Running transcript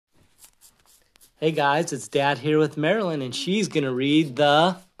Hey guys, it's Dad here with Marilyn, and she's going to read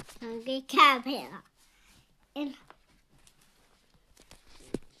the Hungry Caterpillar. And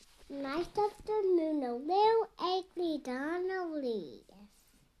night afternoon, a little egg laid on a leaf.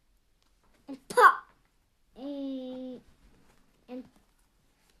 And pop! And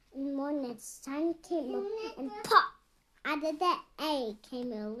when the sun came up, and pop! Out of the egg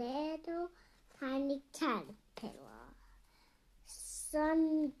came a little tiny caterpillar.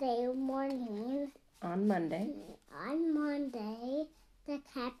 Sunday morning. On Monday, The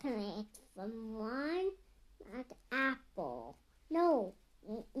caterpillar ate from one apple. No.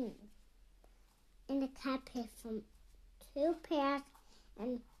 And the caterpillar from 2 pears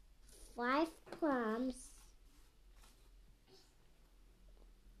and 5 plums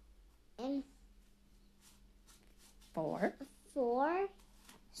and 4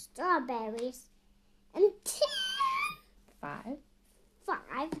 strawberries and 5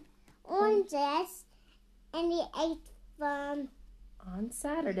 5 oranges. And he ate from On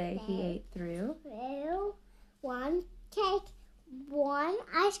Saturday, he ate through 1 cake, 1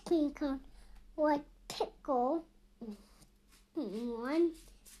 ice cream cone, 1 pickle, 1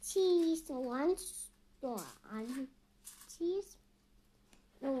 cheese, 1 cheese,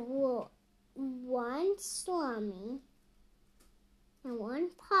 1 salami, and 1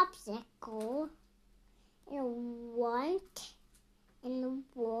 popsicle, and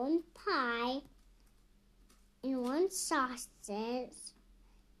 1 pie, and 1 sausage,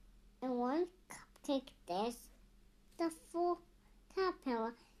 and 1 cupcake. This the full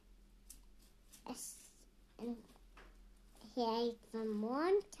caterpillar. And he ate from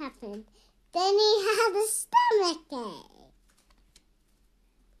 1 caterpillar. Then he had a stomachache.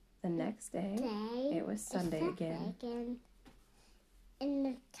 the next day. It was Sunday again. And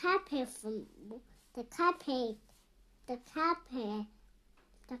the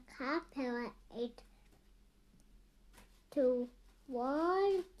caterpillar ate to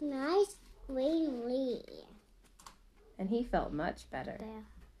 1 nice green leaf. And he felt much better.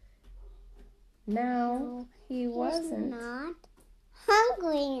 Now he wasn't not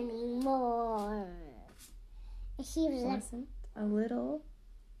hungry anymore. He wasn't a little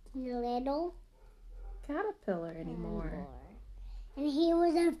caterpillar anymore. And he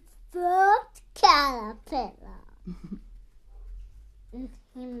was a fruit caterpillar. And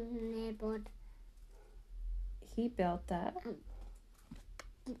he nibbled He built up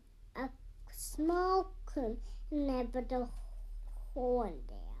a small coon and nibbled a hole in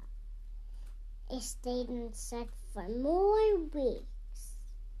there. It stayed inside for more weeks.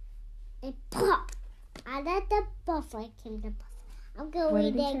 And pop! Out of the buffer came the buffer. I'm going to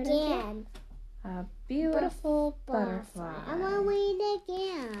read it again. a beautiful butterfly. I'm going to read it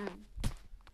again.